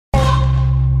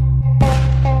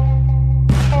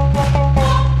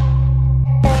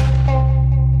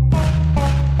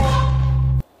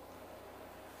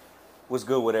What's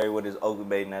good with everyone? It's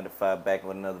OAKLEYMADE 95 back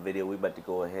with another video. We about to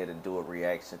go ahead and do a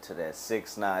reaction to that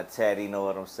 6IX9INE Tati, know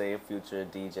what I'm saying? Future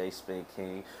DJ Spin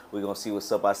King. We're gonna see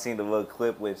what's up. I seen the little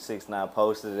clip with 6IX9INE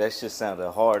posted. That shit sounded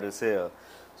hard as hell.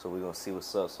 So we're gonna see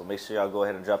what's up. So make sure y'all go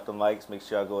ahead and drop them likes. Make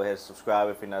sure y'all go ahead and subscribe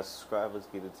if you're not subscribed. Let's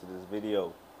get into this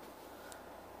video.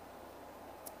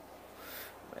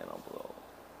 Man, I'm blown.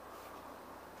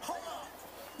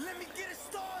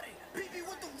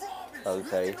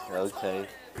 Okay.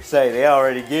 Say, they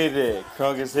already get it.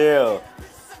 Crunk as hell.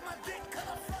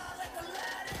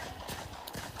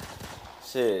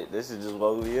 Shit, this is just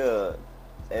woke me up.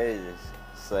 Hey,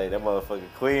 say, that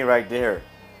motherfucking queen right there.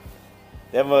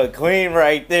 That mother queen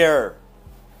right there.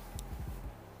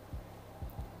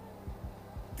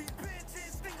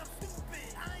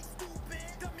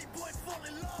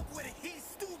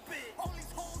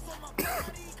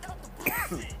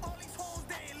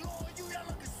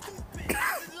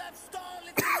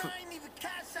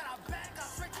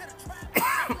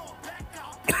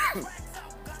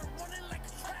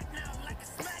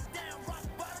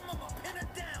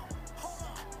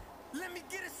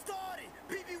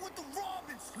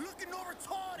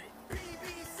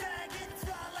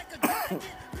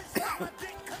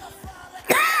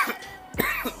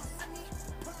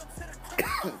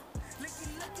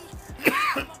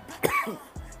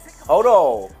 Hold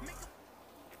on.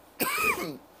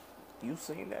 You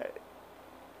seen that?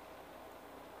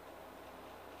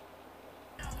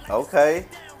 Okay.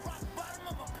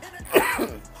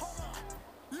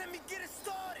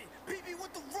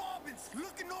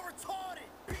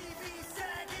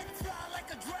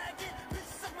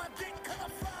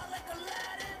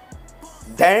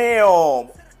 Damn.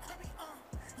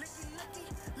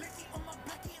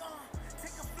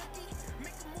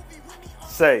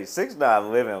 Say,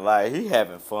 6IX9INE living life. He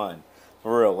having fun.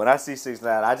 For real. When I see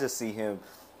 6IX9INE, I just see him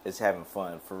as having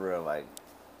fun. For real. Like,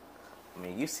 I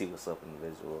mean, you see what's up in the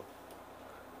visual.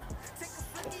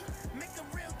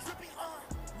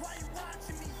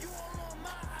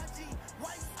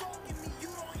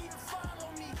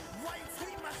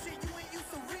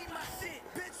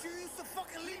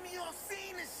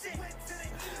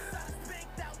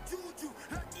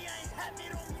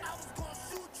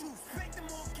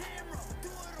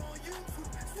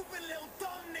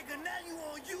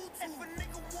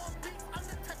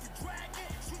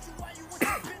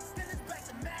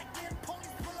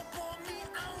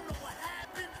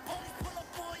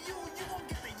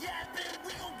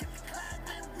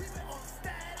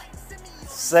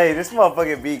 Say, this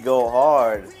motherfucking beat go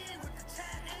hard.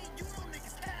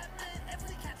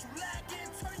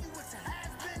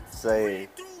 Say,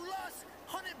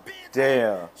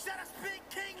 damn.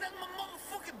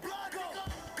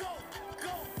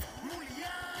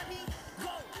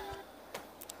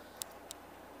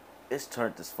 It's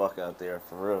turned as fuck out there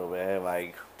for real, man.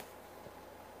 Like,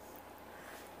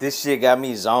 this shit got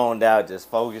me zoned out, just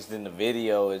focused in the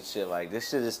video and shit. Like, this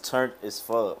shit is turned as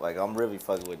fuck. Like, I'm really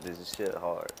fucking with this shit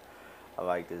hard. I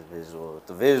like this visual.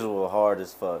 The visual hard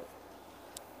as fuck.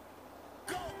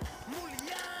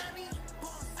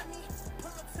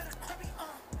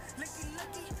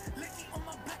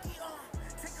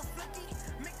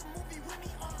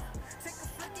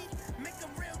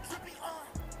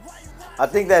 I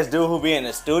think that's dude who be in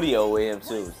the studio with him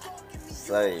too.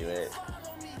 Say, man.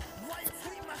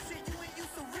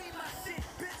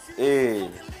 Yeah.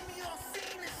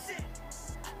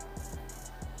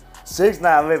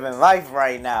 6IX9INE living life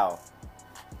right now.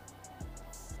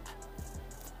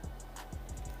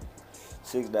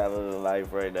 6IX9INE living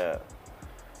life right now.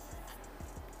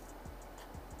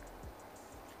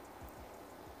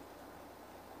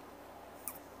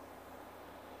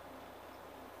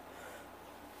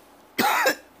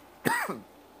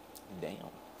 Damn.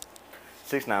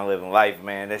 6IX9INE living life,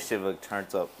 man. That shit look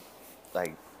turned up,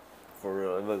 like, for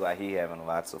real. It look like he having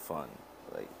lots of fun.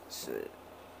 Like, shit.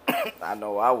 I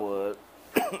know I would.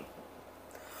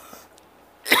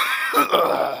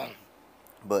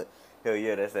 But hell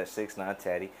yeah, that's that 6IX9INE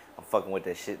Tati. I'm fucking with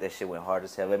that shit. That shit went hard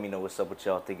as hell. Let me know what's up with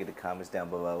y'all. Think in the comments down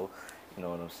below. You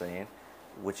know what I'm saying?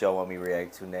 What y'all want me to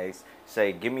react to next?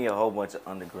 Say, give me a whole bunch of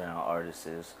underground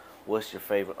artists. What's your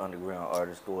favorite underground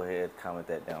artist? Go ahead, comment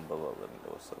that down below. Let me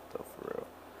know what's up though, for real.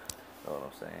 Know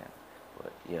what I'm saying?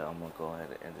 But yeah, I'm gonna go ahead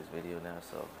and end this video now.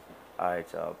 So,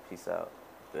 alright y'all, peace out.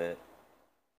 Good.